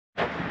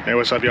Hey,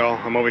 what's up, y'all?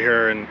 I'm over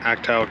here in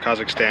Aktau,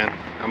 Kazakhstan.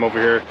 I'm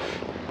over here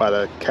by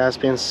the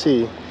Caspian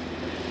Sea.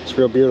 It's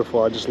real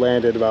beautiful. I just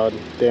landed about a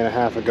day and a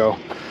half ago.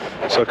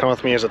 So come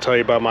with me as I tell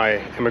you about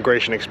my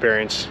immigration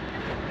experience,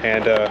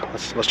 and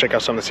let's check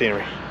out some of the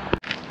scenery.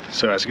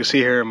 So as you can see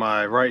here,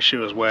 my right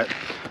shoe is wet,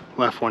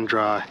 left one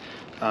dry.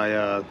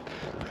 I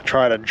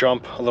tried to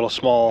jump a little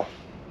small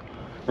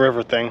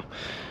river thing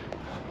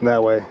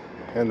that way,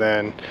 and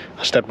then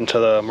I stepped into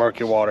the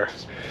murky water.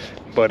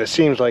 But it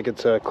seems like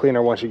it's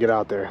cleaner once you get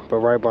out there. But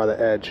right by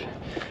the edge,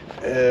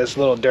 it's a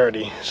little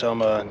dirty. So I'm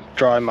gonna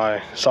dry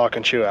my sock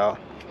and shoe out.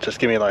 Just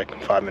give me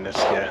like 5 minutes,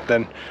 yeah.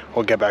 Then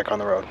we'll get back on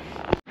the road.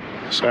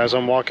 So as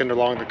I'm walking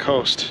along the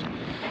coast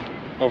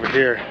over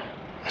here,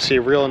 I see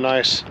a real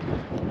nice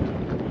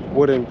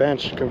wooden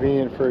bench,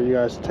 convenient for you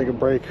guys to take a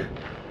break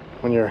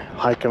when you're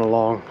hiking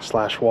along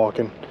 /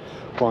 walking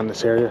along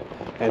this area.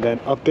 And then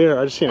up there,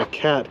 I just seen a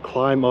cat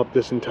climb up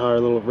this entire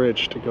little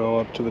ridge to go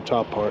up to the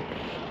top part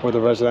where the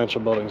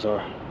residential buildings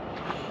are.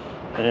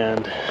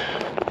 And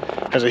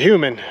as a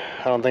human,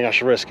 I don't think I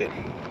should risk it.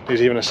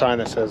 There's even a sign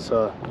that says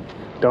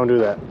don't do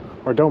that,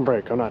 or don't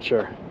break, I'm not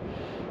sure.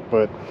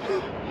 But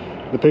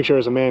the picture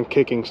is a man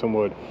kicking some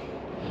wood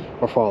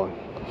or falling.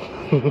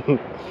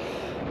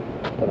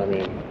 But I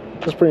mean,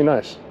 it's pretty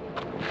nice.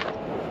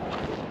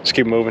 Let's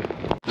keep moving.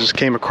 Just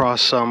came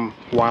across some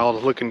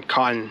wild looking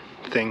cotton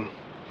thing.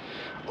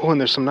 Oh,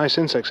 and there's some nice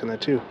insects in there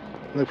too.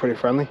 They look pretty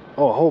friendly.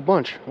 Oh, a whole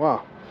bunch,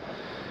 wow.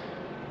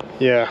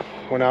 Yeah,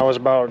 when I was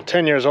about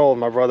 10 years old,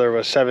 my brother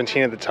was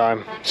 17 at the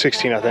time,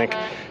 16 I think,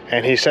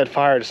 and he set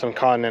fire to some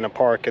cotton in a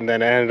park, and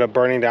then it ended up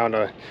burning down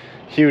a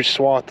huge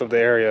swath of the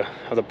area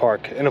of the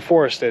park, in a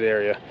forested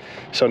area,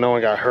 so no one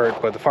got hurt,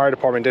 but the fire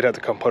department did have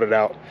to come put it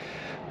out.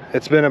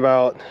 It's been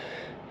about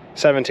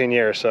 17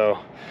 years, so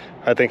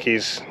I think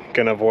he's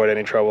gonna avoid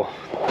any trouble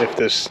if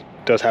this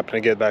does happen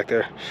to get back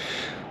there.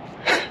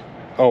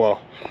 Oh well.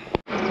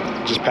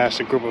 Just passed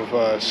a group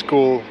of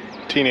school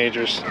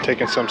teenagers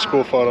taking some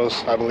school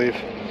photos, I believe.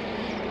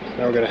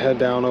 Now we're gonna head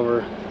down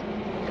over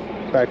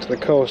back to the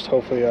coast.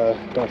 Hopefully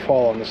don't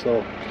fall on this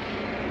little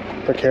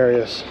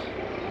precarious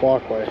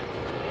walkway.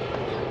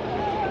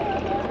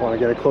 Want to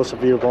get a closer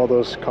view of all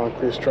those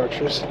concrete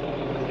structures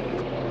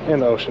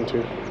and the ocean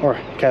too, or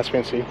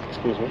Caspian Sea,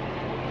 excuse me.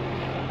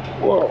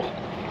 Whoa,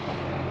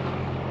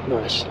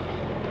 nice.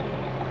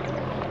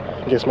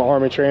 I guess my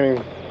army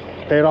training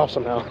paid off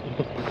somehow.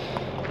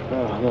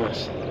 Oh,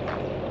 nice.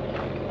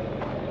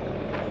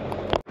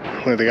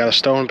 Look, they got a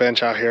stone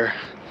bench out here,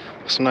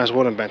 some nice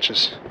wooden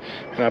benches,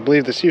 and I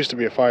believe this used to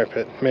be a fire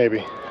pit,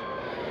 maybe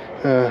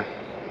a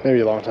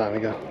long time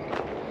ago.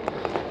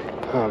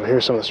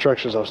 Here's some of the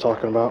structures I was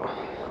talking about.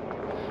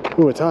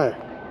 Ooh, a tire,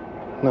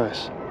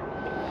 nice.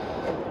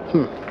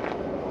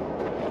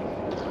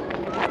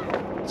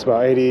 It's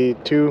about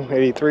 82,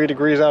 83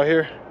 degrees out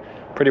here,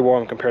 pretty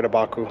warm compared to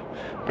Baku,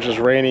 which is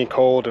rainy,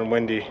 cold, and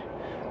windy.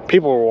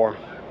 People were warm.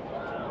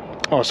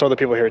 Oh, so are the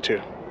people here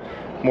too.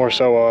 More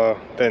so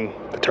than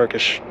the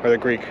Turkish or the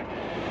Greek.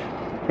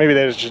 Maybe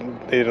they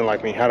didn't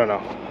like me. I don't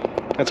know.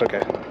 That's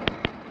okay.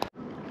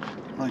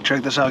 Like,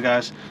 check this out,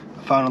 guys.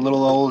 I found a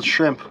little old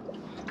shrimp.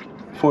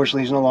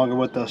 Fortunately, he's no longer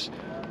with us.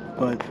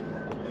 But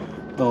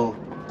little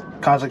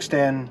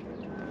Kazakhstan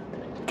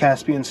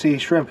Caspian Sea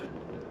shrimp.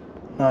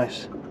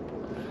 Nice.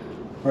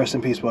 Rest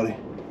in peace, buddy.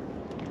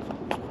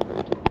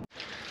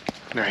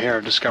 Now here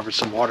I've discovered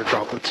some water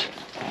droplets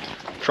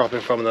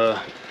dropping from the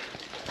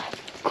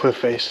cliff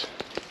face.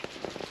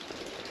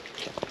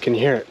 Can you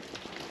hear it?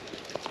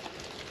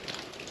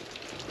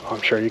 Oh,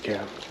 I'm sure you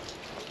can.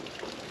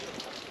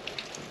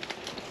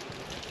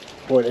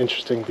 What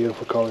interesting,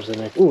 beautiful colors they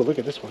make. Ooh, look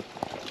at this one.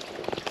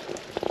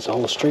 It's a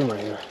whole stream right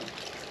here.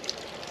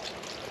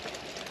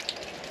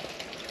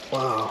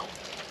 Wow.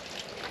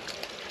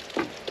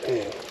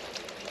 Dang.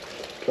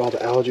 Look at all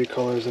the algae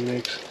colors it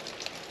makes.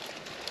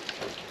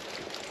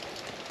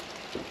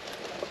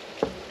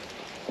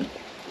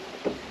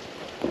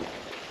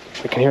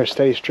 I can hear a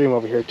steady stream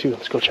over here too.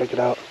 Let's go check it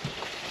out.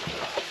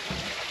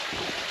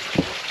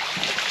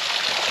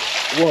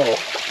 Whoa.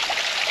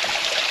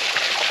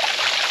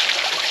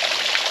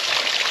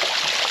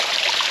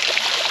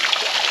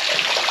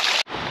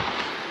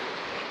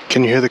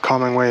 Can you hear the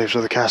calming waves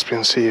of the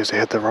Caspian Sea as they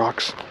hit the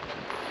rocks?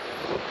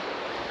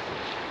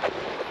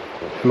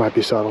 It might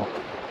be subtle.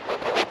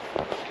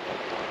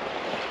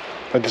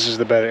 But this is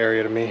the better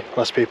area to me.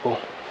 Less people,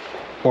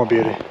 more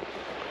beauty.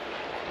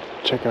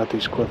 Check out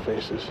these cliff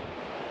faces.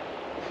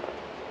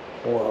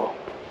 Whoa.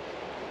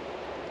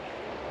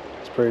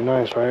 It's pretty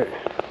nice, right?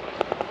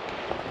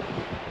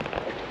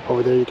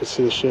 Over there you can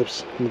see the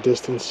ships in the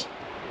distance,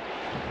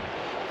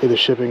 either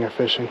shipping or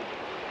fishing.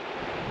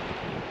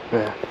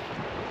 Man.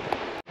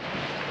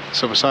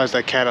 So besides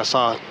that cat I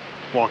saw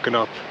walking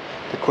up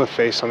the cliff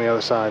face on the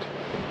other side,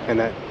 and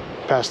that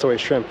passed away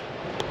shrimp,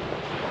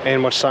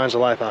 ain't much signs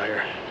of life out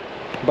here.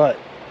 But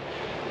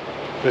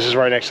this is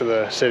right next to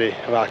the city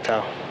of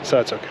Aktau, so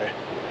that's okay.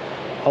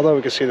 Although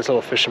we can see this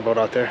little fishing boat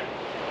out there.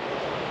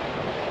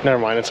 Never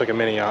mind, it's like a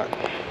mini yacht.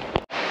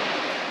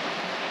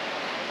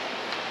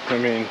 I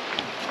mean,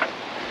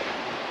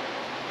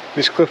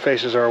 These cliff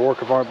faces are a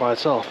work of art by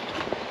itself.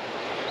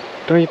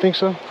 Don't you think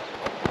so?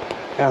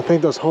 Yeah, I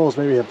think those holes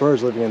maybe have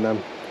birds living in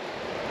them.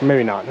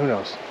 Maybe not, who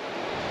knows?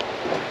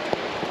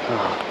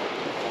 Oh,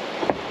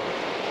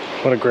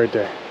 what a great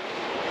day.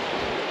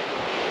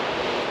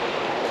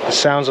 The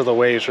sounds of the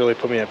waves really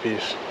put me at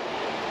peace.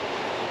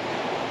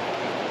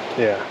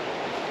 Yeah.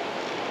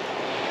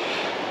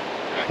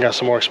 I got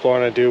some more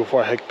exploring to do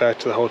before I head back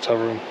to the hotel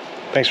room.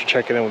 Thanks for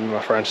checking in with me,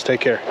 my friends.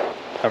 Take care.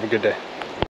 Have a good day.